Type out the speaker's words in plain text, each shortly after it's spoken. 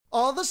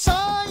All the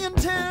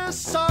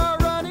scientists are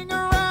running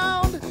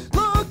around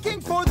looking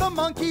for the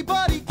monkey,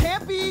 but he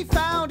can't be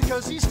found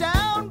because he's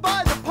down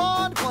by the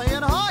pond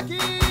playing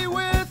hockey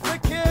with the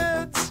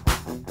kids.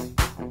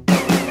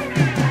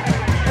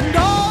 And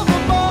all the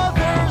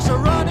mothers are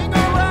running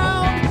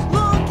around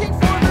looking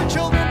for their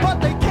children, but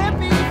they can't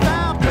be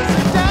found because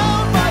he's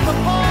down by the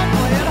pond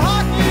playing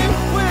hockey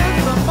with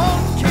the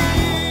monkey.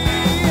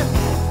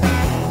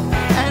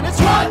 And it's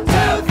 1,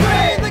 2,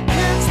 3, the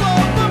kids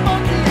love the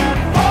monkey,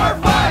 and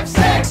 4, 5,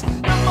 6,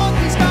 the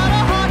monkey's got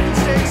a hockey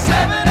stick.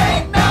 7,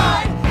 8,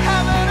 9,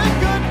 having a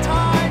good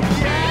time,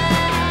 yeah.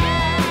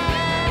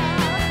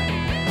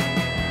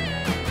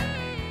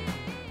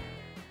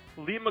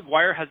 Liam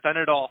Maguire has done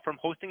it all, from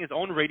hosting his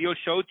own radio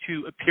show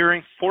to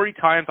appearing 40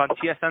 times on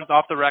TSN's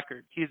Off the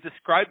Record. He is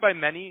described by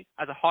many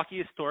as a hockey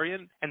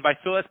historian and by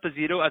Phil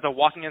Esposito as a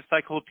walking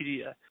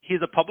encyclopedia. He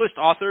is a published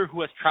author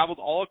who has traveled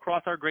all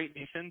across our great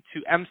nation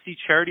to emcee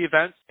charity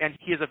events, and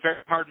he is a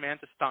very hard man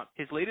to stump.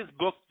 His latest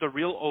book, The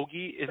Real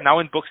Ogie, is now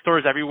in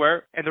bookstores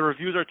everywhere, and the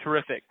reviews are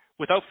terrific.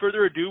 Without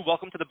further ado,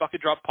 welcome to the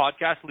Bucket Drop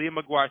Podcast, Liam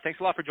Maguire. Thanks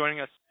a lot for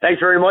joining us. Thanks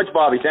very much,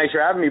 Bobby. Thanks for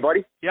having me,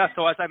 buddy. Yeah,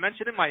 so as I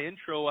mentioned in my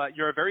intro,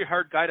 you're a very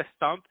hard guy to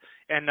stump,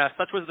 and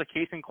such was the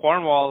case in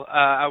Cornwall.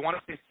 I want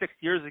to say 6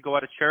 years ago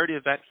at a charity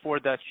event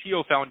for the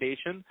CHEO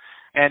Foundation,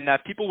 and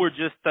people were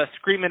just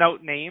screaming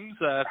out names,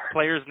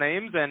 players'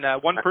 names, and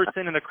one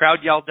person in the crowd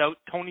yelled out,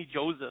 Tony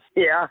Joseph.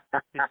 Yeah.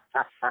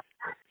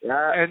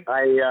 And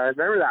I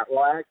remember that.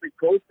 Well, I actually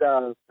coached.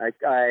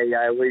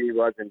 I really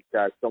wasn't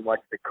so much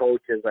the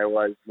coach as I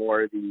was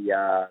more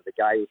the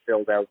guy who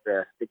filled out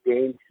the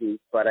game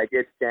sheet. But I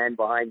did stand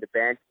behind the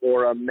bench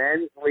for a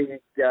men's league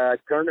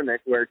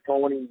tournament where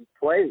Tony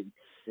played.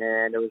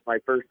 And it was my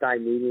first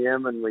time meeting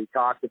him, and we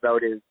talked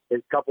about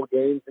his couple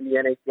games in the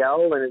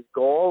NHL and his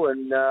goal,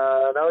 and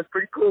that was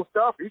pretty cool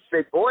stuff. He's a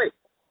big boy.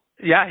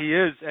 Yeah, he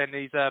is, and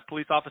he's a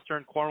police officer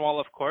in Cornwall,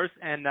 of course.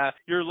 And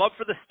your love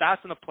for the stats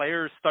and the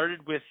players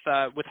started with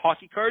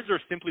hockey cards or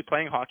simply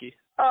playing hockey?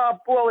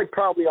 Well, it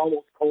probably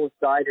almost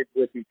coincided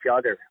with each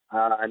other.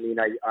 I mean,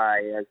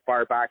 I as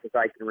far back as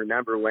I can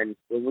remember, when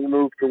we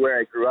moved to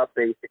where I grew up,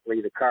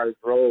 basically the Cars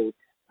Road,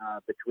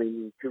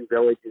 between two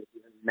villages,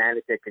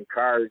 Manotick and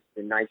Cars,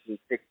 in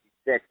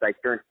 1966. I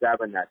turned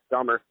 7 that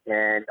summer,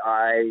 and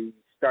I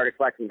started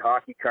collecting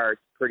hockey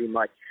cards pretty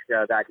much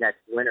that next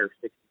winter,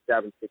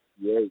 67,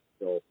 68.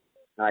 So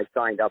I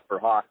signed up for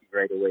hockey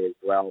right away as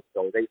well.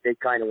 So they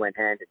kind of went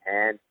hand in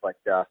hand. But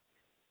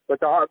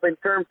in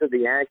terms of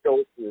the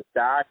anecdotes and the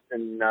stats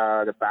and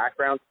the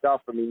background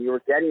stuff, I mean, you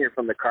were getting it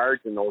from the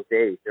cards in those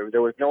days.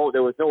 There was no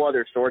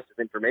other source of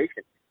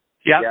information.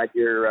 Yeah. You had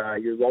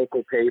your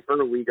local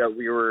paper. We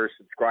were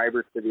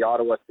subscribers to the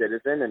Ottawa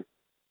Citizen, and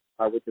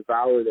which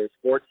devoured their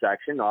sports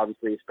section,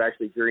 obviously,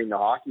 especially during the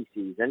hockey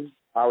season.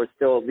 I was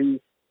still at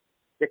least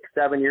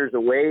 6-7 years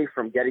away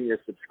from getting the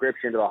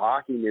subscription to the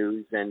Hockey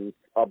News and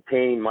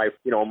obtain my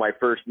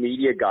first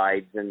media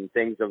guides and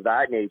things of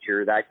that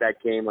nature.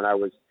 That came when I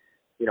was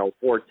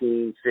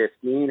 14,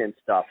 15 and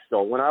stuff.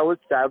 So when I was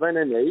 7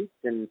 and 8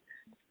 and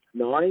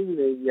 9,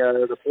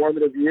 the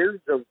formative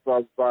years of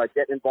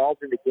getting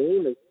involved in the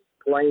game and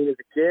playing as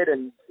a kid,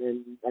 and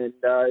it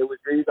was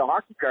really the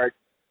hockey cards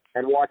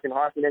and watching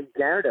Hockey Night in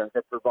Canada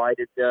that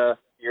provided your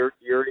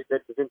early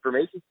bits of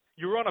information.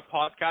 You were on a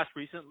podcast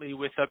recently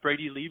with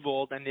Brady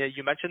Leibold, and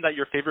you mentioned that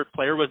your favorite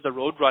player was the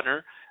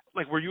Roadrunner.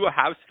 Like, were you a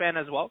Habs fan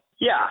as well?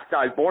 Yeah,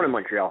 I was born in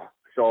Montreal.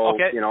 So,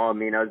 okay. I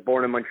was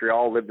born in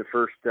Montreal, lived the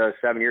first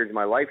 7 years of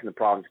my life in the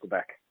province of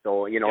Quebec.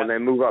 So, and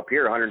then move up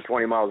here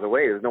 120 miles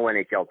away. There's no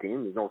NHL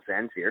team. There's no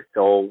Sens here.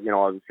 So, it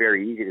was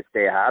very easy to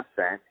stay a Habs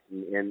fan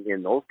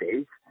in those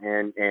days.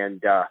 And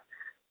so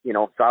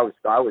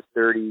I was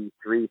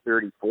 33,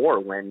 34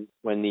 when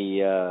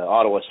the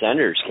Ottawa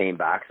Senators came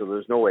back. So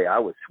there's no way I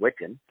was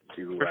switching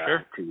to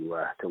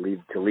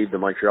leave the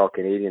Montreal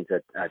Canadiens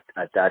at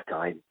that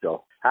time.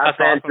 So Habs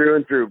fan awesome. Through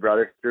and through,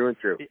 brother, through and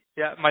through.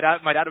 Yeah, my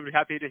dad would be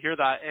happy to hear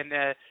that.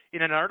 And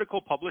in an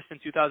article published in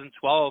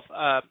 2012,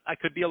 I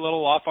could be a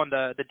little off on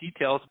the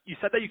details. You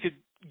said that you could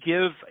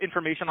give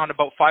information on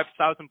about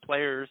 5,000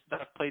 players that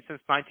have played since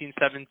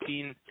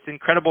 1917. It's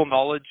incredible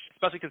knowledge,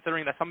 especially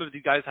considering that some of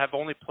these guys have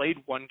only played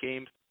one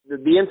game.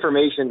 The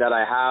information that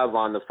I have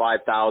on the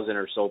 5,000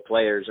 or so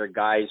players are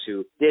guys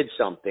who did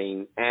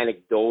something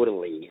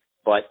anecdotally.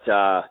 But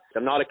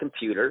I'm not a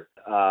computer.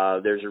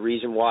 There's a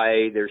reason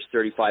why there's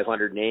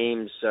 3,500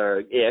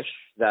 names-ish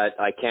that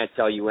I can't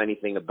tell you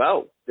anything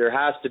about. There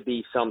has to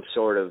be some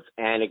sort of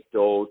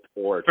anecdote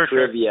or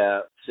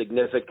trivia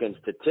significant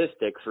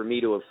statistic for me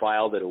to have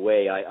filed it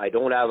away. I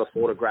don't have a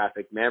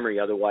photographic memory.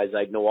 Otherwise,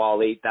 I'd know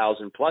all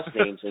 8,000 plus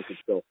names and could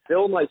still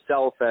bill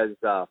myself as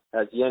the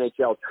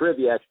NHL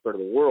trivia expert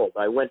of the world.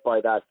 I went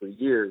by that for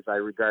years. I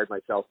regard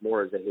myself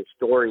more as a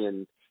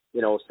historian,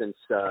 since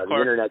the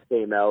internet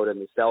came out and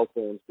the cell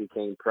phones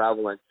became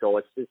prevalent. So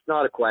it's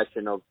not a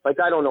question of,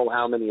 I don't know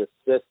how many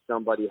assists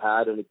somebody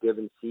had in a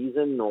given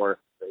season, or,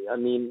 I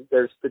mean,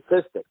 there's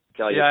statistics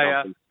tell you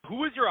something. Yeah. Who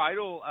was your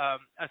idol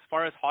as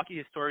far as hockey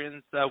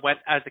historians went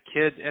as a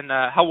kid, and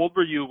how old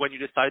were you when you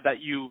decided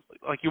that you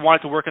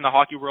wanted to work in the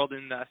hockey world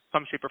in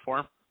some shape or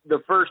form? The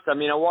first, I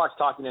watched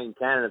Hockey Night in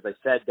Canada, as I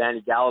said,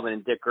 Danny Gallivan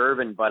and Dick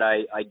Irvin, but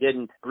I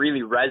didn't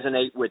really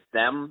resonate with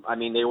them. I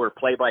mean, they were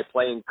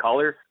play-by-play in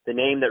color. The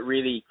name that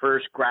really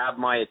first grabbed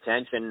my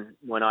attention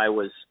when I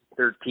was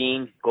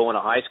 13, going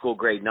to high school,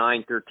 grade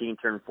 9, 13,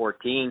 turned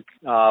 14,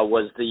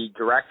 was the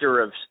director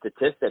of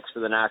statistics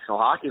for the National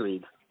Hockey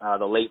League,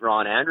 the late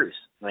Ron Andrews.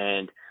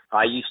 And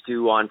I used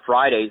to, on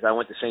Fridays, I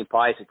went to St.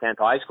 Pius at 10th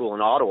High School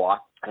in Ottawa,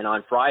 and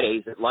on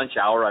Fridays at lunch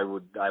hour,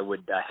 I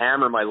would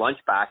hammer my lunch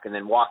back and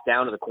then walk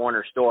down to the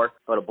corner store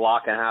about a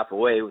block and a half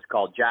away. It was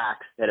called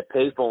Jack's. They had a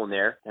payphone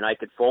there, and I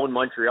could phone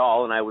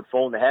Montreal, and I would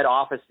phone the head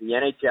office of the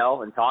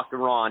NHL and talk to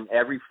Ron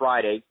every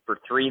Friday for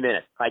 3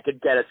 minutes. I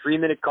could get a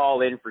 3-minute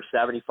call in for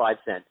 75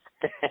 cents.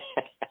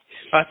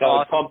 That's so awesome.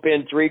 I would pump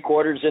in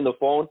 3/4 in the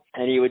phone,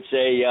 and he would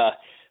say,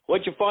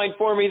 what'd you find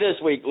for me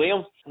this week,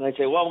 Liam? And I'd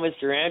say, well,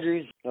 Mr.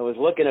 Andrews, I was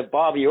looking at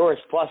Bobby Orr's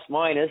plus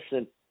minus,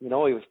 and he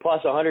was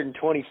plus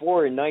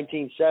 124 in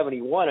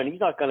 1971, and he's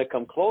not going to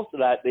come close to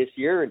that this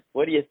year. And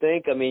what do you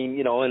think? I mean,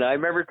 and I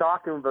remember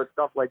talking to him about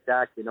stuff like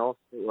that. It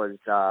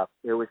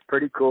was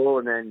pretty cool.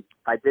 And then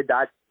I did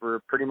that for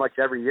pretty much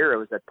every year. I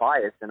was at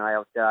Pius, and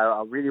I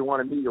really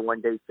want to meet you one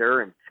day,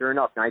 sir. And sure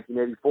enough,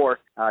 1984,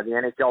 the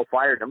NHL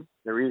fired him.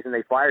 The reason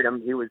they fired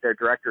him, he was their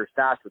director of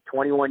stats for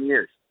 21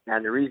 years.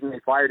 And the reason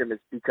they fired him is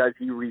because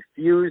he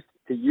refused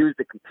to use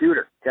the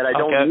computer. Said, I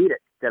don't need it.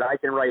 Said, I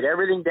can write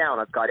everything down.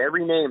 I've got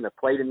every name that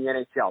played in the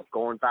NHL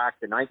going back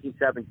to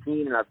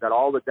 1917, and I've got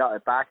all the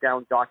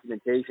background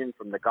documentation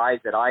from the guys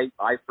that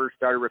I first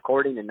started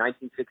recording in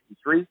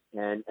 1963.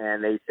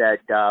 And they said,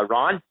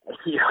 Ron,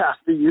 you have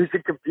to use the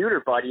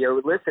computer, buddy.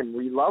 Listen,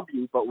 we love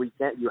you, but we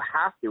can't. You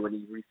have to. And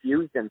he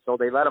refused, and so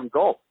they let him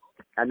go.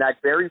 And that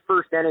very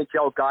first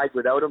NHL guide,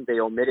 without him, they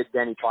omitted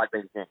Denny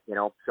Potvin's name,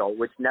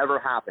 which never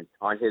happened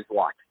on his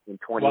watch in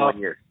 21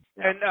 years.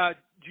 Yeah. And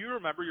do you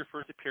remember your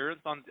first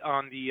appearance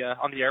on the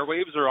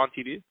airwaves or on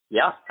TV?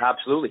 Yeah,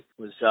 absolutely.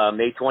 It was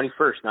May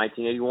 21st,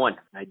 1981.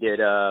 I did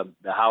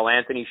the Hal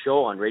Anthony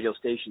show on radio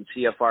station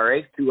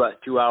CFRA,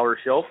 2-hour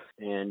show,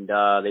 and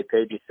they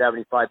paid me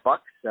 $75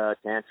 to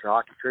answer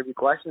hockey trivia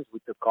questions. We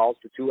took calls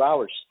for 2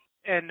 hours.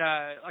 And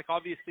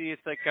obviously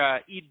it's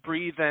eat,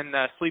 breathe, and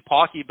sleep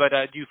hockey, but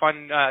do you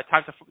find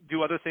time to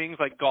do other things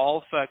like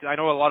golf? I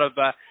know a lot of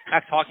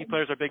ex-hockey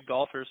players are big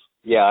golfers.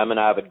 Yeah, I'm an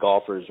avid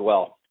golfer as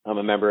well. I'm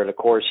a member of the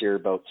course here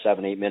about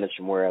 7-8 minutes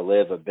from where I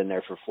live. I've been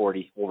there for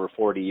over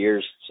 40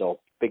 years, so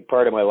big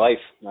part of my life.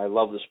 I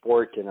love the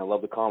sport, and I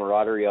love the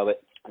camaraderie of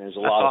it. There's a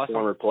lot of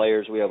former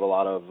players. We have a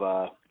lot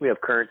of we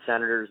have current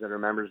senators that are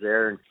members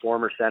there, and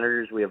former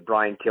senators. We have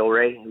Brian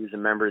Kilray, who's a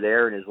member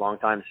there, and his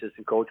longtime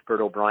assistant coach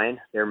Bert O'Brien.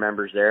 They're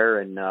members there,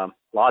 and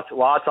lots of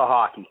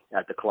hockey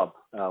at the club.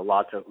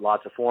 Lots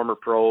of former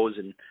pros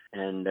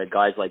and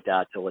guys like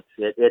that. So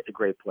it's a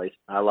great place.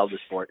 I love the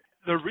sport.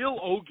 The Real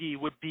Ogie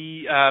would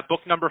be book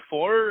number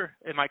 4.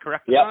 Am I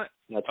correct? Yeah,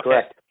 that's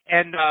correct.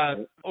 And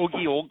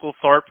Ogie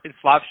Oglethorpe in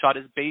Slapshot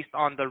is based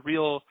on the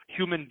real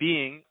human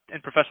being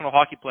and professional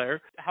hockey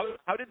player.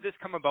 How did this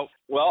come about?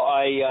 Well,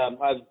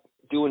 I'm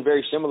doing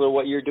very similar to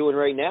what you're doing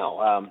right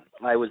now.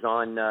 I was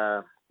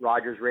on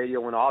Rogers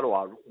Radio in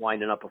Ottawa,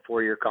 winding up a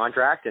 4-year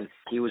contract, and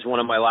he was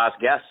one of my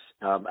last guests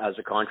as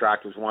the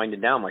contract was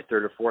winding down, my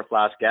 3rd or 4th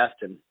last guest,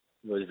 and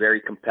it was a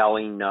very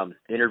compelling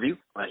interview.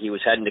 He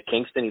was heading to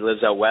Kingston. He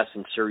lives out west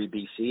in Surrey,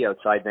 BC,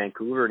 outside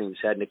Vancouver, and he was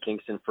heading to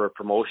Kingston for a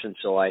promotion.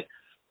 So I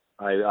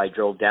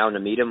drove down to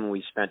meet him, and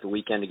we spent the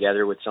weekend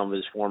together with some of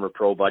his former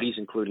pro buddies,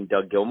 including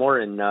Doug Gilmore.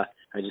 And I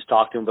just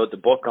talked to him about the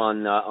book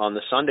on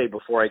the Sunday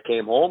before I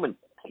came home, and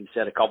he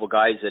said a couple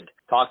guys had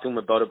talked to him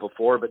about it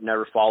before but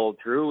never followed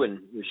through,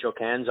 and we shook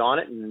hands on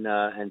it,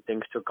 and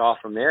things took off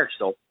from there.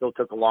 So it still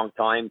took a long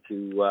time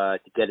to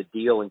get a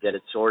deal and get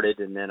it sorted,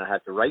 and then I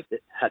had to write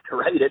it.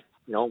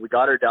 We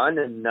got her done,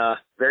 and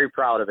very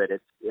proud of it.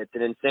 It's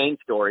an insane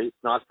story.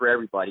 It's not for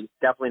everybody.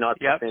 Definitely not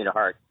for the faint of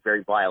heart. It's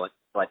very violent.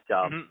 But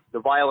the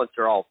violence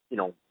are all,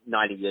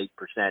 98%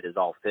 is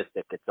all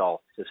fistic. It's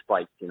all just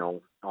fights,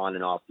 on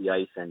and off the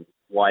ice, and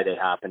why they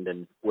happened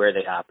and where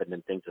they happened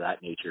and things of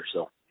that nature.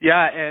 So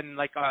yeah, and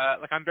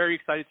I'm very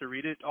excited to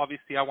read it.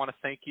 Obviously, I want to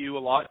thank you a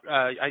lot.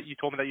 You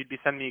told me that you'd be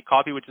sending me a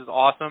copy, which is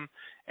awesome.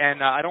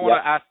 And I don't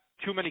want to ask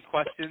too many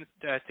questions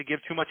to give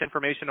too much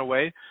information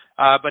away,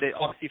 but it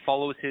obviously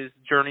follows his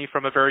journey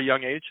from a very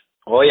young age.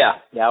 Oh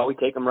yeah, we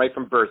take him right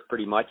from birth,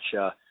 pretty much.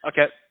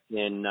 Okay.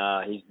 And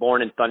he's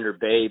born in Thunder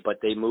Bay, but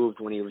they moved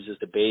when he was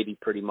just a baby,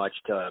 pretty much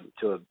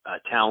to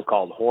a town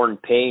called Horn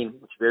Payne,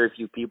 which very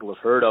few people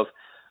have heard of.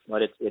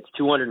 But it's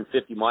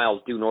 250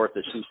 miles due north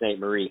of Sault Ste.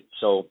 Marie,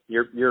 so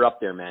you're up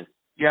there, man.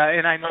 Yeah,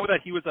 and I know that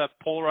he was a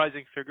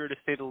polarizing figure, to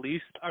say the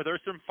least. Are there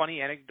some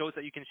funny anecdotes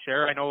that you can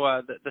share? I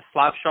know the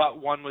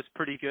Slapshot one was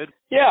pretty good.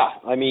 Yeah,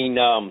 I mean,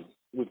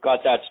 we've got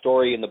that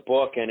story in the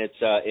book, and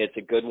it's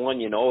a good one.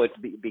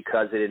 It's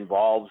because it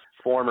involves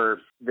former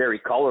very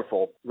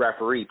colorful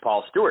referee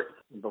Paul Stewart.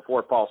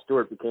 Before Paul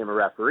Stewart became a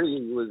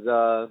referee, he was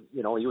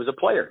he was a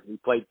player. He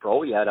played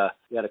pro. He had a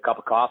cup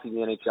of coffee in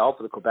the NHL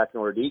for the Quebec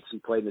Nordiques. He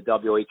played in the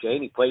WHA,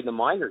 and he played in the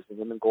minors. And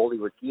him and Goldie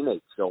were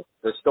teammates. So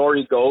the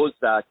story goes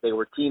that they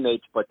were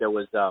teammates, but there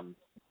was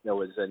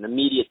an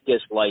immediate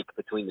dislike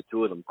between the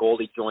two of them.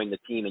 Goldie joined the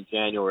team in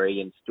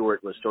January, and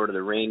Stewart was sort of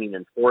the reigning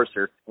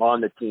enforcer on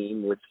the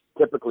team, which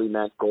typically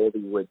meant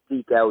Goldie would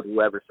seek out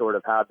whoever sort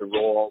of had the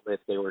role if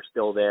they were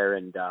still there,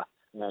 and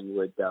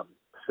would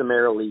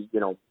summarily,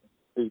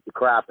 beat the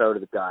crap out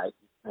of the guy,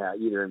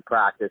 either in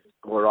practice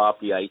or off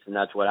the ice, and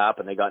that's what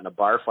happened. They got in a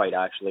bar fight,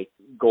 actually.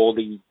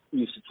 Goldie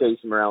used to chase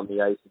him around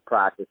the ice in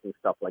practice and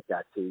stuff like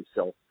that, too.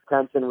 So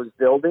tension was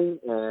building,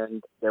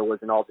 and there was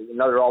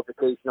another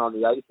altercation on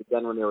the ice,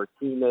 again, when they were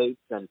teammates,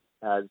 and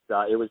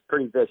it was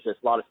pretty vicious,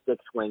 a lot of stick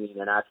swinging,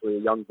 and actually a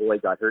young boy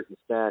got hurt in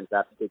the stands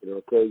that particular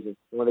occasion.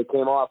 And when they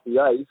came off the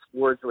ice,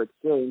 words were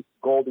exchanged.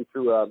 Goldie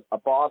threw a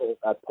bottle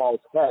at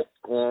Paul's head,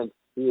 and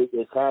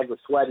his hand was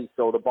sweaty,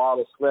 so the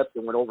bottle slipped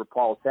and went over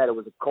Paul's head. It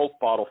was a Coke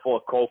bottle full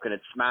of Coke, and it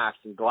smashed,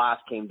 and glass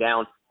came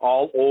down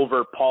all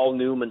over Paul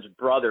Newman's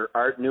brother,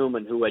 Art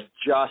Newman, who had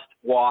just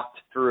walked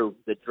through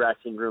the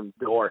dressing room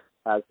door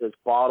as this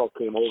bottle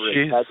came over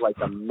his head like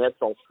a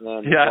missile,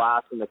 and the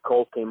glass and the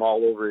Coke came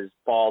all over his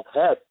bald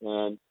head.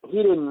 And he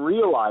didn't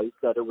realize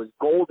that it was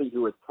Goldie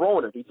who had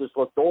thrown it. He just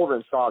looked over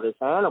and saw this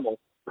animal,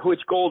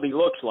 which Goldie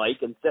looks like,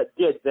 and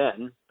did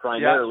then,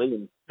 primarily.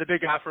 Yeah. The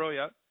big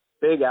afro,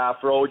 Big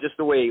afro, just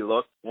the way he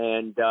looked,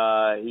 and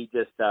he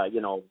just,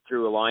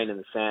 drew a line in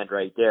the sand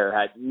right there.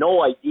 Had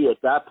no idea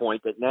at that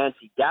point that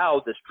Nancy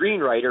Dowd, the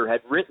screenwriter,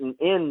 had written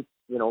in,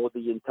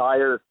 the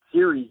entire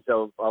series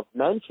of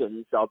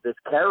mentions of this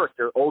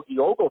character, Ogie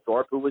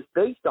Oglethorpe, who was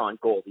based on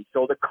Goldie.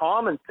 So the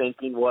common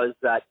thinking was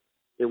that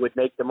it would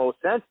make the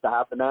most sense to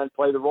have the man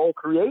play the role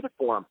created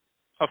for him.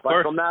 Of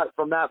course. But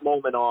from that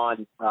moment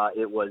on,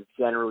 it was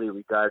generally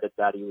regarded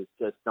that he was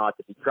just not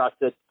to be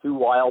trusted, too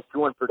wild,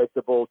 too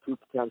unpredictable, too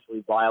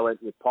potentially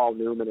violent. With Paul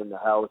Newman in the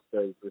house,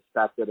 as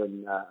respected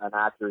an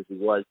actor as he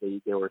was,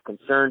 they were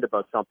concerned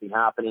about something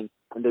happening,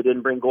 and they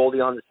didn't bring Goldie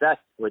on the set,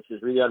 which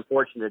is really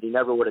unfortunate. He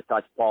never would have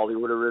touched Paul. He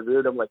would have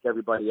revered him like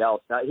everybody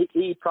else.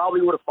 He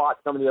probably would have fought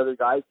some of the other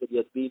guys that he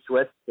had beefs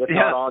with, if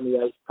not on the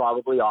ice,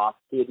 probably off.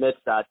 He admits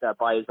that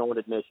by his own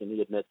admission.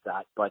 He admits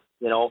that. But,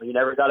 he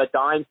never got a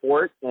dime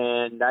for it,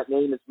 and that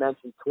name is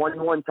mentioned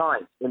 21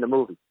 times in the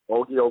movie,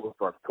 Ogie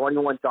Oglethorpe,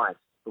 21 times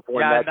before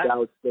Ned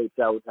Dowd states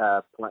out,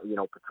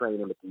 portraying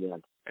him at the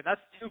end. And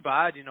that's too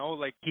bad,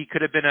 he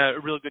could have been a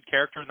really good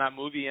character in that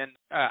movie. And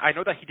I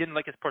know that he didn't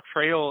like his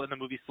portrayal in the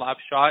movie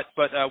Slapshot,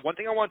 but one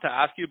thing I wanted to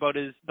ask you about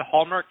is the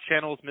Hallmark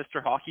Channel's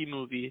Mr. Hockey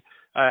movie.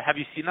 Have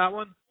you seen that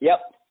one? Yep.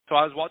 So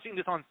I was watching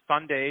this on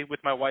Sunday with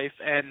my wife,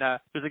 and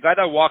there's a guy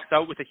that walks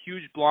out with a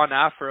huge blonde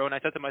afro, and I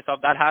said to myself,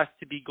 that has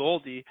to be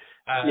Goldie.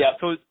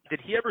 So did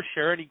he ever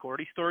share any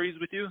Gordy stories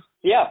with you?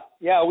 Yeah.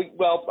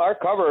 Our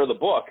cover of the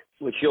book,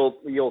 which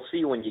you'll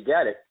see when you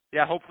get it.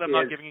 Yeah, hopefully I'm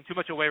not giving you too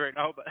much away right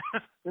now. But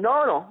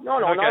No, okay.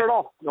 Not at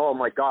all. Oh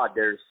my God,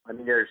 there's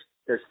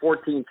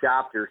 14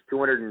 chapters,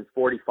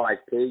 245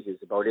 pages,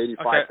 about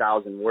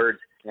 85,000 words.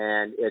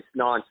 And it's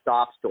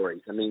non-stop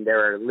stories. I mean,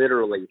 there are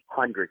literally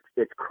hundreds.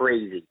 It's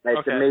crazy.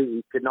 It's amazing.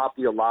 He could not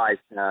be alive.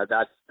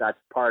 That's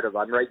part of.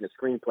 I'm writing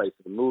a screenplay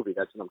for the movie.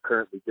 That's what I'm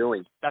currently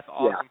doing. That's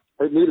awesome.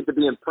 Yeah. It needed to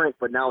be in print,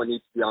 but now it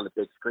needs to be on the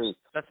big screen.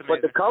 That's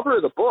amazing. But the cover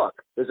of the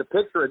book, there's a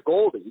picture of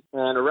Goldie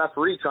and a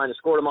referee trying to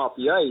escort him off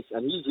the ice,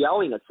 and he's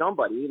yelling at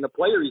somebody, and the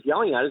player he's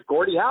yelling at is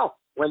Gordie Howe.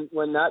 When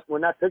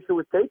that picture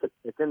was taken,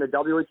 it's in the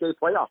WHA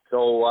playoffs.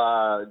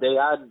 So they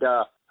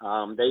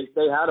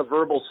had a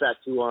verbal set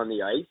to on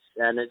the ice,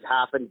 and it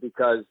happened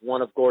because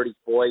one of Gordie's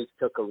boys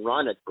took a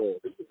run at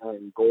Goldie,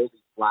 and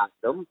Goldie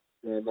slapped him,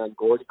 and then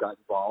Gordie got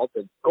involved,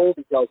 and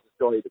Goldie tells the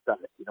story to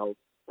Bennett.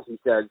 He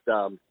says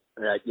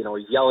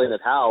he's yelling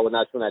at Howe, and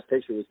that's when that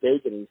picture was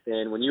taken. He's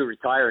saying, when you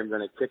retire, I'm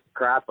going to kick the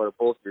crap out of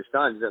both your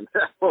sons. And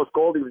both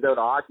Goldie was out of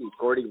hockey,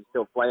 Gordie was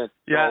still playing.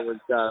 Yeah.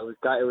 So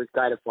it was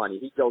kind of funny.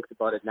 He jokes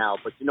about it now.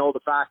 But, the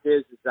fact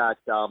is that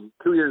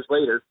 2 years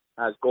later,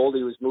 as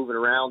Goldie was moving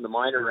around the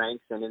minor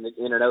ranks and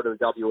in and out of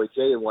the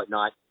WHA and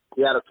whatnot,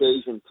 he had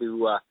occasion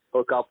to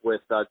hook up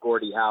with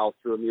Gordie Howe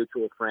through a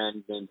mutual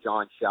friend named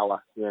John Shella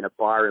in a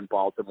bar in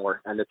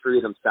Baltimore. And the three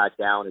of them sat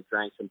down and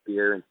drank some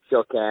beer and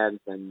shook hands,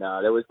 and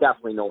there was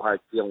definitely no hard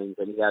feelings,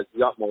 and he has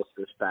the utmost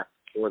respect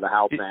for the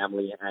Howe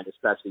family and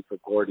especially for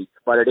Gordie.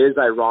 But it is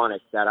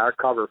ironic that our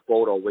cover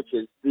photo, which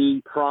is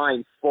the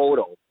prime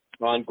photo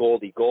on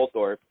Goldie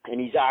Goldthorpe,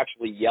 and he's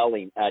actually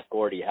yelling at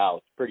Gordie Howe.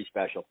 It's pretty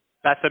special.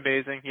 That's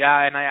amazing.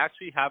 Yeah, and I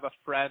actually have a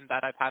friend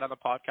that I've had on the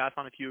podcast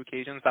on a few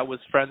occasions that was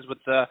friends with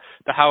the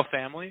Howe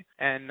family,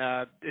 and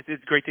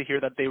it's great to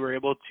hear that they were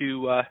able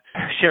to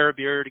share a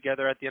beer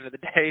together at the end of the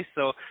day.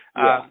 So,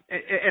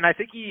 and I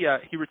think he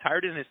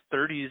retired in his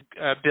 30s,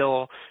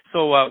 Bill.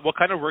 So what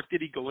kind of work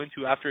did he go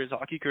into after his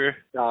hockey career?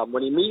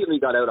 When he immediately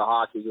got out of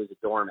hockey, he was a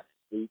doorman.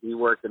 He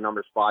worked a number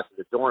of spots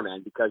as a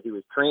doorman because he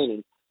was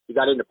training he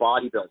got into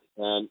bodybuilding,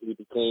 and he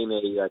became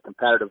a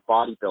competitive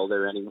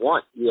bodybuilder, and he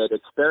won. He had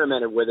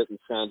experimented with it in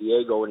San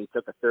Diego, and he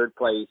took a third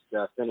place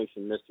finish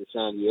in Mr.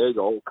 San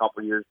Diego a couple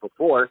of years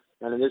before.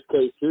 And in this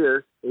case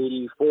here,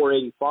 84,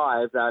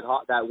 85,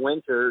 that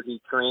winter, he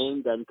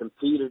trained and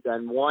competed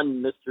and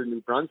won Mr.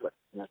 New Brunswick.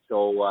 And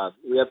so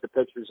we have the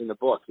pictures in the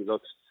book. He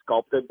looks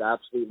sculpted,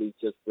 absolutely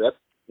just ripped.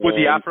 With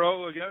the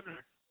afro again?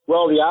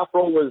 Well, the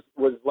afro was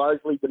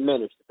largely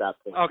diminished at that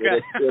point.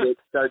 Okay. It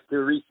started to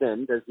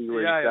rescind as he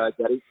was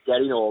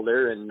getting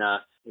older, and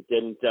it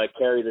didn't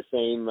carry the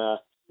same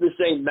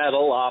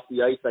metal off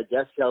the ice, I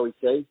guess, shall we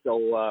say.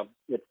 So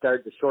it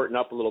started to shorten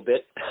up a little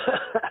bit.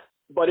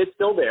 But it's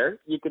still there.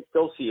 You can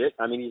still see it.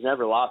 I mean, he's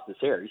never lost his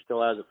hair. He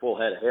still has a full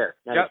head of hair.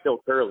 And It's still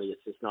curly.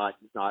 It's just not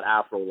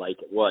afro like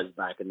it was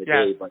back in the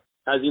day. But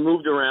as he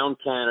moved around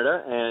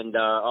Canada and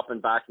up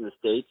and back in the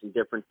States and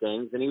different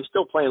things, and he was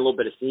still playing a little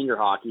bit of senior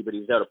hockey, but he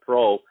was out of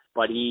pro.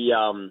 But he,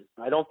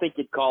 I don't think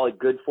you'd call it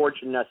good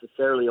fortune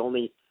necessarily.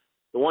 Only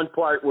the one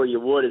part where you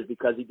would is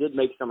because he did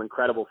make some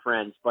incredible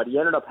friends. But he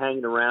ended up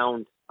hanging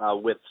around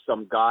with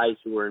some guys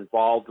who were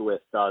involved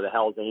with the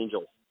Hells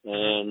Angels.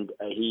 And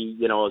he,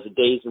 as the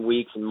days and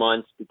weeks and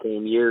months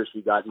became years,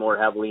 he got more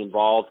heavily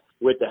involved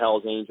with the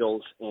Hells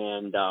Angels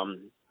and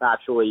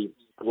actually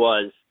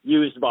was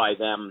used by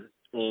them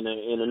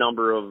in a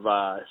number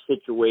of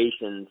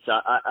situations.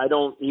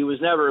 He was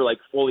never like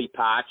fully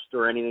patched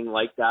or anything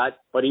like that,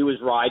 but he was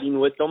riding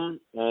with them,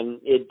 and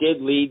it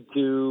did lead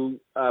to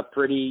a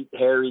pretty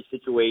hairy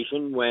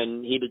situation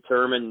when he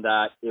determined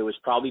that it was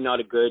probably not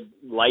a good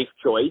life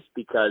choice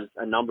because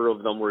a number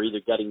of them were either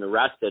getting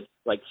arrested,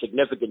 like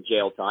significant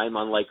jail time,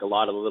 unlike a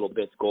lot of the little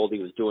bits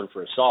Goldie was doing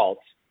for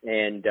assaults,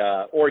 and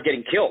or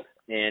getting killed.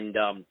 And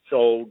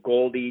so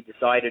Goldie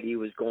decided he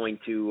was going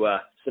to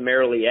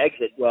summarily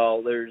exit.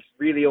 Well, there's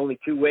really only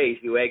two ways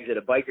you exit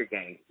a biker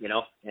gang,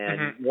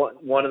 and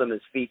one of them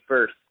is feet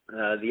first.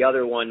 The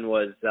other one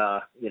was,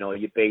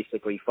 you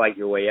basically fight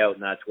your way out,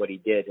 and that's what he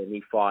did. And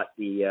he fought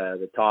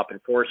the top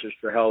enforcers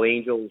for Hell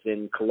Angels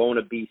in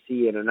Kelowna,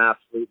 BC, in an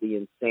absolutely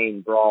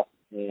insane brawl.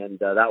 And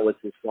that was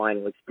his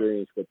final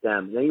experience with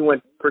them. And then he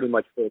went pretty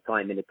much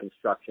full-time into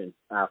construction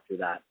after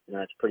that. And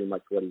that's pretty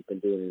much what he's been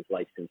doing in his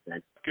life since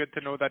then. Good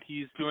to know that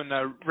he's doing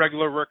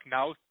regular work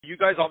now. You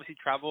guys obviously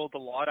traveled a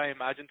lot, I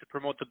imagine, to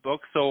promote the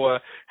book. So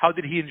how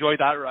did he enjoy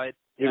that ride?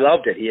 He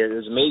loved it. It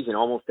was amazing.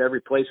 Almost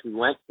every place we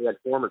went, we had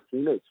former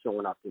teammates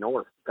showing up,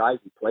 or guys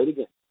we played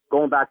against.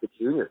 Going back to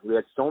junior, we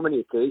had so many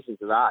occasions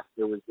of that.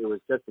 It was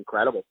just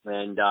incredible,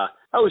 and that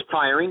was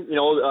tiring.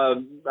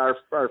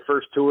 Our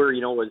first tour,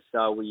 was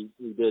we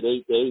did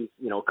 8 days,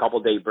 a couple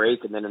day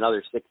break, and then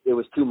another 6. It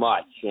was too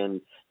much,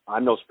 and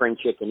I'm no spring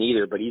chicken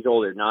either, but he's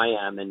older than I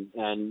am, and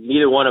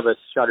neither one of us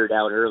shuttered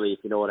out early, if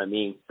you know what I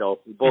mean. So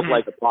we both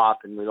like a pop,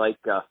 and we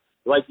like to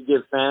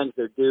give fans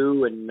their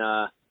due, and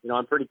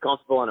I'm pretty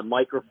comfortable on a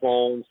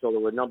microphone, so there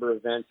were a number of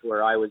events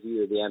where I was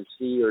either the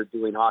MC or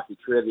doing hockey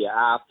trivia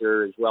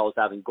after, as well as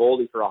having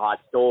Goldie for a hot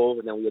stove,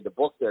 and then we had the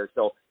book there.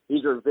 So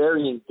these are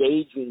very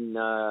engaging,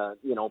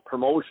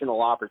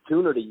 promotional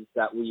opportunities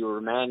that we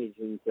were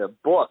managing to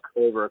book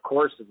over a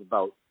course of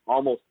about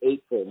almost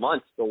 8 full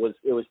months. So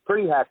it was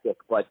pretty hectic,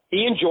 but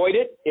he enjoyed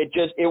it. It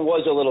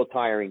was a little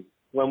tiring.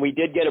 When we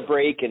did get a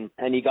break and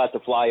he got to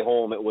fly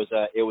home, it was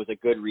a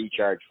good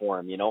recharge for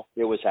him,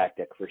 It was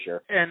hectic for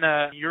sure. And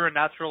you're a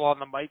natural on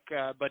the mic,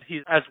 but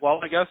he's as well,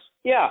 I guess?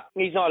 Yeah,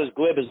 he's not as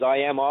glib as I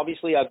am.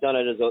 Obviously, I've done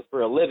it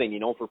for a living,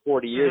 for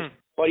 40 years.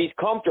 But he's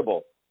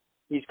comfortable.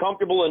 He's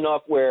comfortable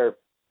enough where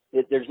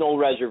there's no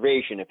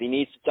reservation. If he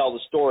needs to tell the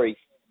story,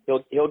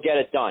 he'll get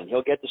it done.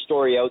 He'll get the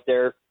story out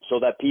there so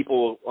that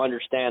people will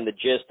understand the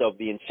gist of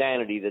the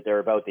insanity that they're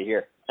about to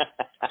hear.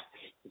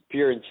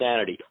 Pure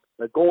insanity.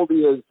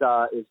 Goldie is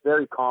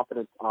very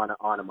confident on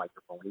a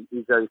microphone.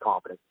 He's very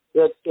confident.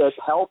 It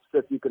helps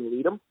if you can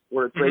lead him.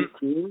 We're a great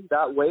team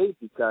that way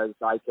because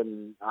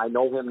I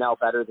know him now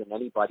better than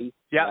anybody.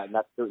 Yeah.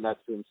 Next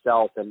to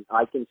himself, and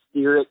I can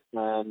steer it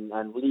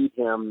and lead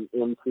him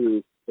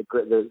into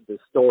the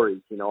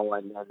stories, and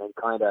then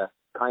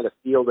kind of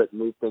field it and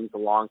move things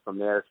along from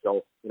there.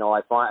 So,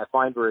 I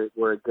find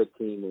we're a good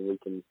team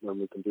when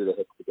we can do the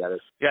hits together.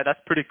 Yeah, that's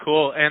pretty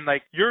cool. And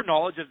your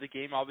knowledge of the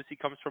game obviously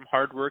comes from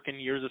hard work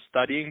and years of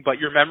studying, but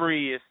your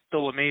memory is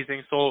still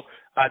amazing. So,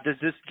 does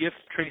this gift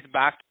trace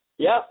back?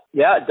 Yeah,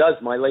 it does.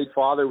 My late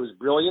father was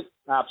brilliant,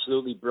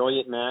 absolutely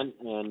brilliant man,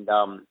 and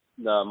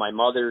my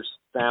mother's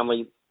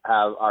family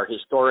are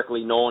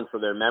historically known for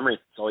their memory.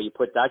 So you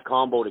put that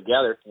combo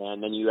together,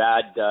 and then you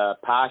add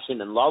passion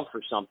and love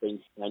for something,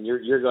 and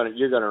you're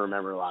gonna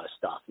remember a lot of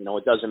stuff.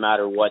 It doesn't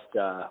matter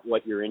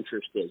what your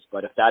interest is,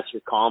 but if that's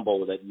your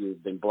combo, that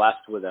you've been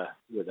blessed with a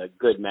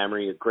good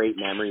memory, a great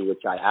memory,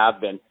 which I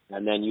have been,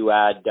 and then you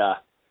add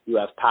you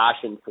have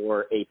passion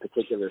for a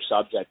particular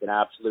subject, an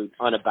absolute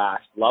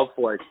unabashed love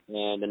for it,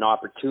 and an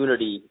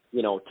opportunity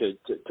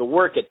to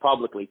work it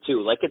publicly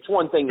too. Like, it's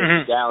one thing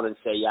to sit down and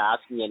say, yeah,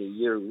 ask me any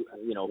year, who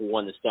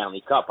won the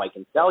Stanley Cup. I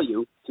can tell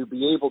you. To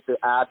be able to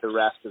add the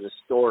rest of the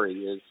story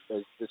is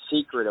the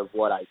secret of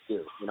what I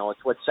do.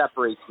 It's what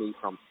separates me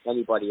from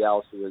anybody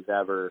else who is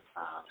ever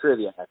a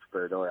trivia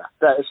expert, or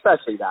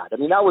especially that. I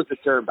mean, that was the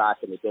term back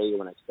in the day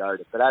when I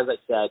started. But as I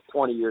said,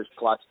 20 years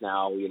plus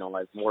now,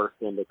 I've morphed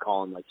into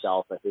calling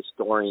myself a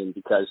historian,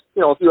 because,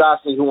 if you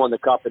ask me who won the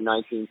Cup in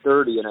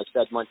 1930 and I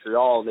said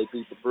Montreal and they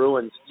beat the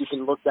Bruins, you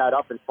can look that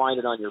up and find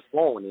it on your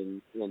phone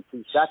in 2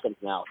 seconds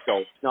now. So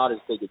it's not as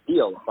big a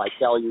deal. If I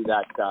tell you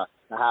that the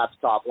Habs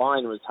top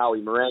line was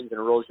Howie Morenz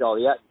and Rose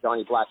Joliette and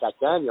Johnny Blackjack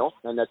Daniel,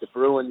 and that the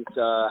Bruins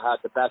had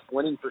the best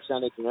winning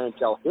percentage in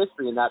NHL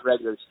history in that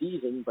regular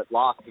season, but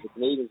lost to the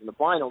Canadiens in the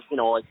finals,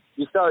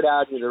 you start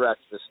adding the rest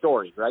of the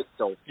story, right?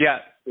 So yeah,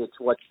 it's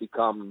what's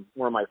become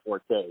more my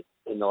forte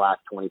in the last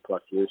 20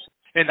 plus years.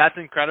 And that's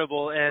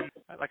incredible. And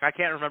I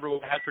can't remember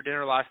what we had for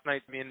dinner last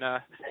night. I mean,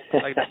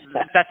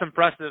 that's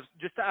impressive.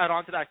 Just to add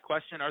on to that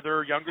question, are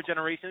there younger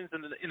generations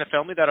in the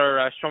family that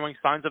are showing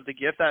signs of the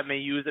gift that may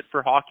use it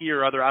for hockey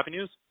or other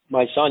avenues?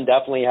 My son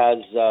definitely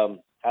has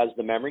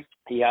the memory.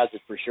 He has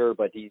it for sure,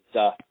 but he's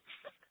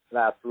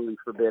absolutely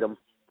forbid him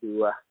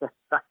to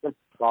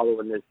follow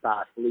in this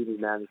path. Believe me,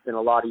 man, it's been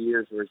a lot of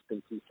years where it's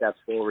been 2 steps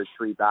forward,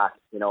 3 back.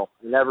 You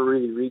never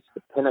really reached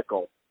the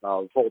pinnacle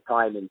of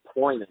full-time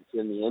employment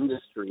in the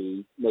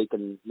industry,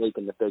 making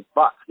the big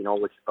bucks,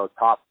 which about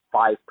top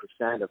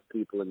 5% of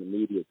people in the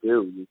media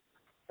do. You've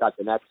got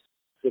the next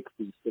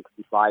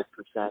 60-65%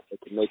 that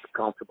can make a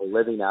comfortable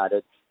living at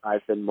it.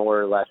 I've been more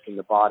or less in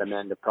the bottom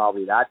end of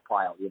probably that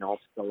pile,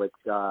 So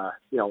it's, a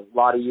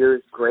lot of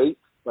years great,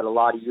 but a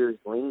lot of years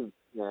lean.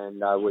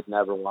 And I would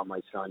never want my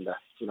son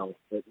to,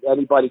 if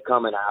anybody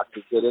coming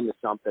after, get into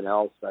something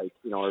else. Like,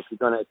 if you're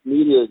going to,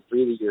 media is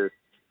really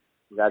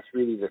that's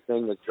really the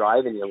thing that's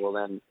driving you. Well,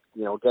 then,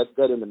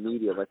 get into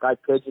media. Like, I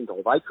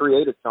pigeonholed. I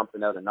created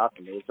something out of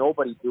nothing. There was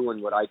nobody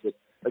doing what I did.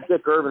 Like,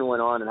 Dick Irvin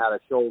went on and had a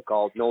show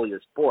called Know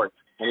Your Sports,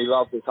 and he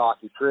loved his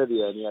hockey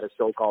trivia, and he had a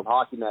show called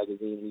Hockey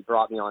Magazine, and he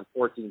brought me on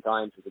 14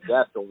 times as a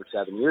guest over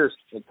 7 years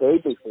and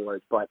paid me for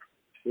it. But,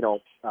 he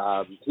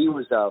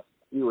was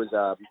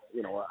a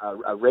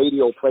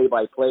radio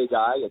play-by-play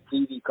guy, a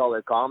TV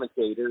color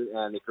commentator,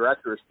 and the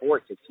director of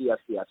sports at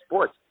CFCS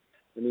Sports.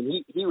 I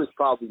mean, he was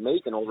probably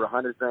making over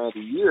 $100,000 a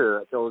year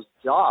at those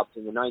jobs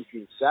in the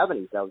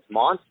 1970s. That was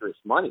monstrous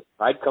money.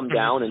 I'd come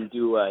down and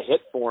do a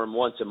hit for him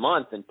once a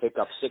month and pick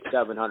up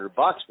 $600-700.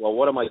 Well,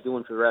 what am I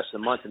doing for the rest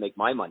of the month to make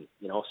my money?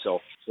 So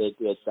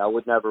I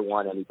would never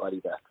want anybody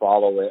to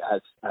follow it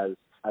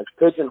as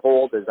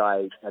pigeonholed as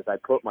I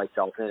put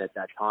myself in at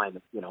that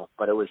time.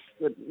 But it was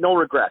no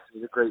regrets. It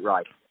was a great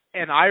ride.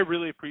 And I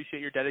really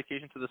appreciate your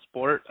dedication to the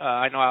sport.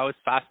 I know I was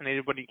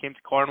fascinated when you came to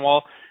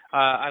Cornwall.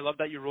 I love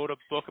that you wrote a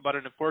book about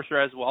an enforcer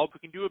as well. If we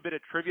can do a bit of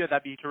trivia,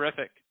 that'd be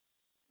terrific.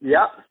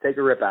 Yeah, take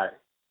a rip at it.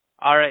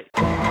 All right.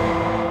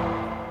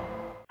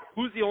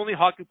 Who's the only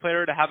hockey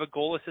player to have a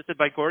goal assisted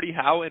by Gordie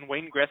Howe and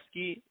Wayne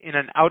Gretzky in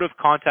an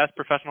out-of-contest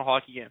professional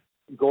hockey game?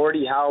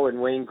 Gordie Howe and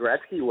Wayne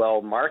Gretzky,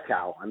 well, Mark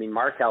Howe. I mean,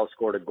 Mark Howe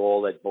scored a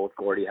goal that both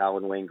Gordie Howe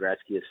and Wayne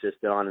Gretzky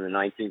assisted on in the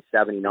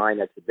 1979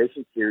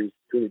 exhibition series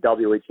between the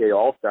WHA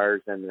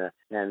All-Stars and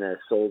the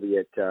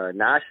Soviet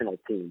national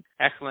team.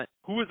 Excellent.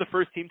 Who was the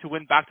first team to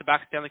win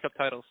back-to-back Stanley Cup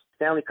titles?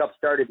 Stanley Cup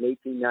started in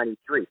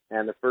 1893,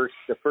 and the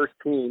first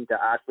team to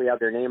actually have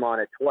their name on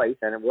it twice,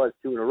 and it was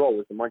 2 in a row,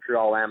 was the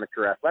Montreal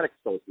Amateur Athletic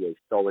Association.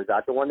 So is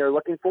that the one they're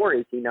looking for,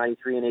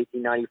 1893 and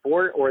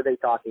 1894, or are they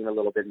talking a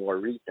little bit more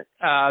recent?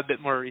 A bit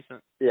more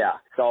recent. Yeah,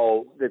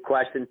 so the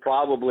question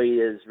probably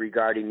is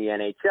regarding the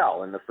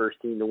NHL, and the first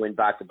team to win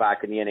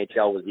back-to-back in the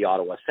NHL was the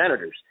Ottawa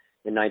Senators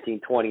in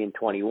 1920 and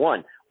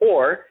 21.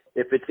 Or,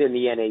 if it's in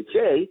the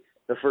NHA,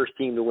 the first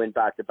team to win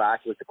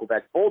back-to-back was the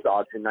Quebec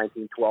Bulldogs in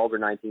 1912 or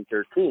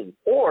 1913.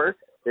 Or,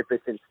 if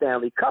it's in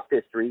Stanley Cup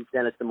history,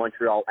 then it's the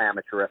Montreal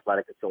Amateur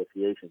Athletic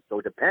Association.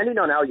 So depending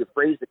on how you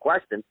phrase the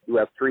question, you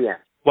have 3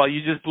 answers. Well,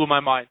 you just blew my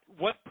mind.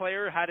 What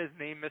player had his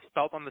name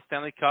misspelled on the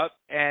Stanley Cup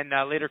and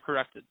later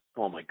corrected?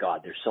 Oh, my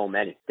God, there's so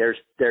many. There's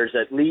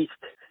at least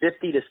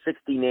 50 to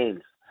 60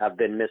 names have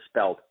been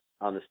misspelled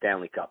on the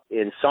Stanley Cup.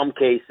 In some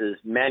cases,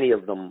 many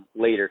of them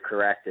later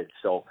corrected.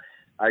 So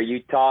are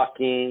you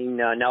talking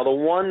now the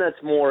one that's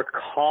more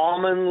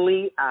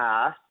commonly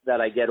asked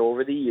that I get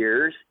over the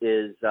years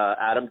is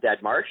Adam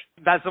Deadmarsh.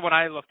 That's the one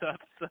I looked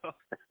up. So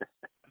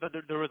but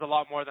there was a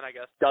lot more than I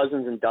guess.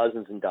 Dozens and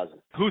dozens and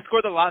dozens. Who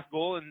scored the last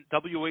goal in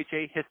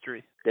WHA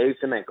history? Dave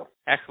Semenko.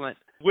 Excellent.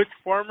 Which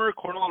former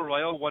Cornwall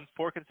Royal won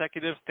 4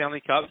 consecutive Stanley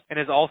Cups and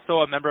is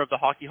also a member of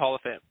the Hockey Hall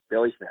of Fame?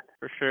 Billy Smith.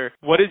 For sure.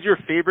 What is your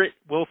favorite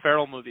Will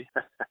Ferrell movie?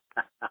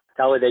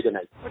 Talladega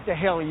Nights. What the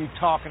hell are you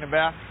talking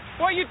about?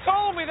 Well, you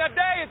told me that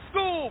day at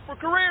school for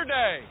career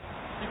day.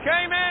 You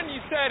came in and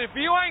you said, if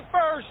you ain't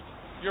first,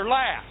 you're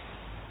last.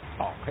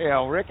 Oh,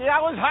 hell, Ricky,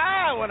 I was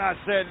high when I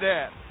said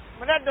that.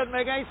 But that doesn't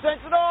make any sense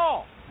at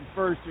all. You're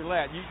first, you're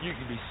last. You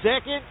can be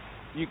second,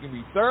 you can be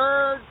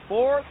third,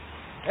 fourth.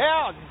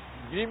 Hell,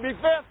 You need me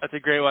fifth? That's a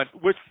great one.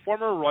 Which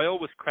former Royal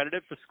was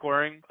credited for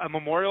scoring a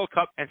Memorial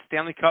Cup and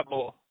Stanley Cup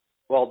goal?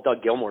 Well,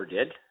 Doug Gilmour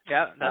did.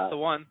 Yeah, that's the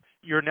one.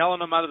 You're nailing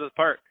them out of the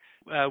park.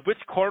 Which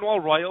Cornwall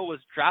Royal was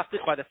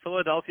drafted by the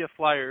Philadelphia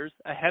Flyers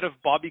ahead of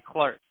Bobby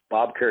Clark?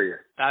 Bob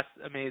Courier. That's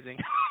amazing.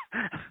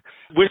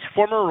 Which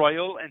former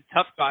Royal and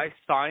tough guy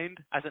signed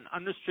as an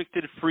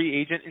unrestricted free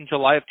agent in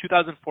July of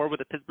 2004 with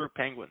the Pittsburgh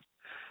Penguins?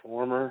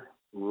 Former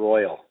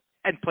Royal.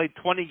 And played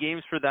 20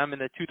 games for them in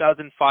the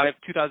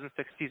 2005-2006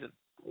 season.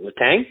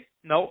 Letang?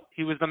 No,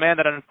 he was the man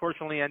that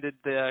unfortunately ended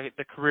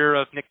the career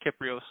of Nick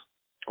Kypreos.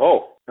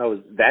 Oh, that was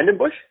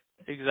Vandenbush?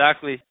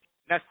 Exactly.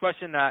 Next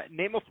question.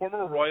 Name a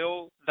former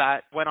Royal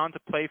that went on to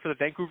play for the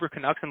Vancouver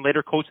Canucks and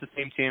later coached the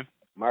same team.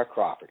 Mark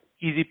Crawford.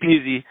 Easy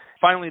peasy.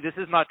 Finally, this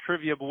is not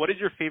trivia, but what is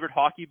your favorite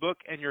hockey book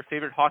and your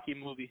favorite hockey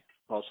movie?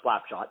 Well,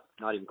 Slapshot.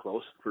 Not even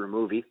close for a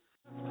movie.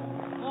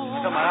 I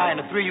got my eye on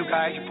the three of you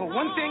guys. You pull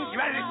one thing, you're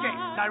out of this game.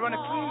 Now I run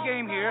a clean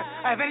game here.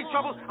 I have any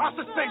trouble, I'll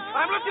suspend.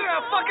 I'm listening to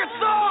a fucking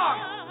song!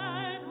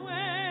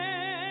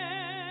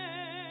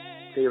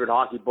 Favorite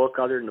hockey book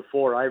other than the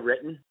four I've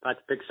written. If I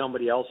had to pick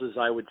somebody else's,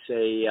 I would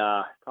say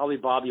probably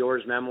Bobby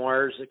Orr's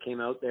memoirs that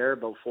came out there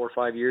about 4 or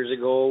 5 years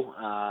ago.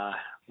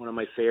 One of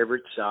my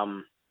favorites.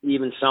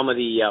 Even some of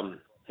the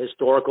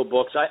historical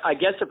books. I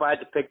guess if I had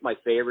to pick my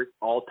favorite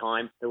all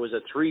time, there was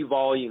a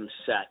 3-volume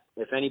set.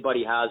 If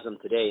anybody has them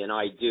today, and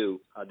I do,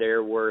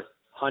 they're worth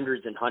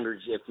hundreds and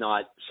hundreds, if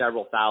not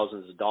several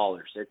thousands of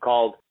dollars. They're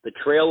called The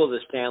Trail of the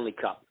Stanley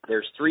Cup.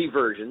 There's 3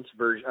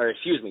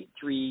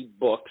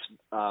 books,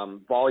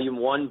 Volume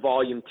 1,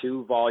 Volume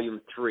 2,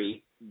 Volume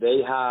 3.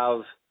 They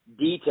have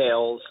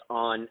details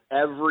on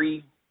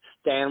every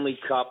Stanley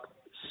Cup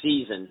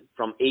season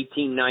from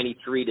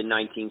 1893 to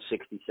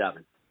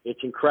 1967. It's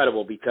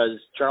incredible because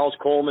Charles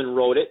Coleman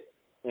wrote it,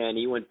 and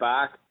he went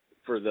back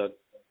for the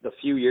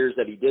few years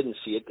that he didn't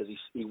see it because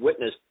he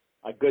witnessed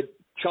a good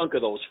chunk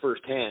of those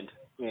firsthand.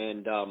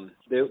 And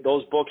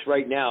those books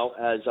right now,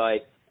 as I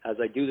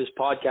do this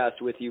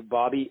podcast with you,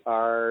 Bobby,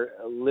 are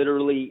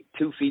literally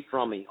 2 feet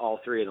from me, all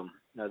 3 of them.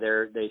 Now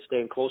they stay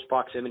in close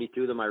proximity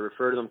to them. I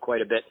refer to them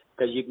quite a bit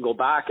because you can go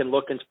back and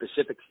look in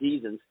specific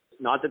seasons.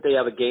 Not that they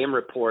have a game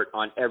report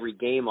on every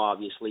game,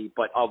 obviously,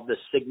 but of the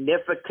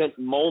significant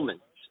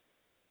moments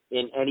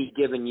in any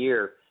given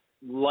year,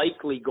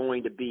 likely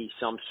going to be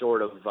some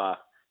sort of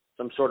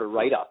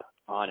write-up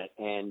on it,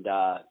 and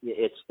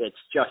it's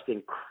just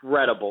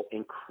incredible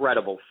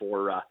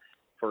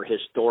for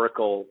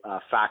historical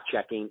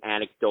fact-checking,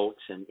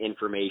 anecdotes, and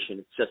information.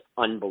 It's just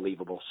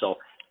unbelievable. So,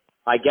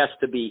 I guess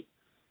to be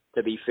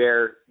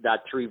fair, that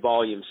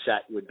 3-volume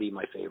set would be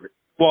my favorite.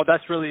 Well,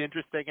 that's really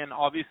interesting, and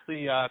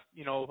obviously, a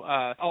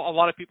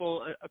lot of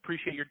people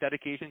appreciate your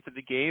dedication to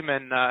the game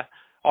and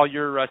all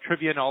your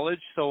trivia knowledge.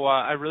 So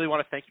I really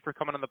want to thank you for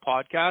coming on the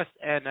podcast,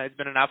 and it's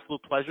been an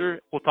absolute pleasure.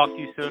 We'll talk to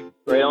you soon.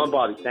 Right on,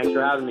 Bobby. Thanks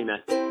for having me,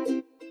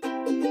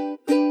 man.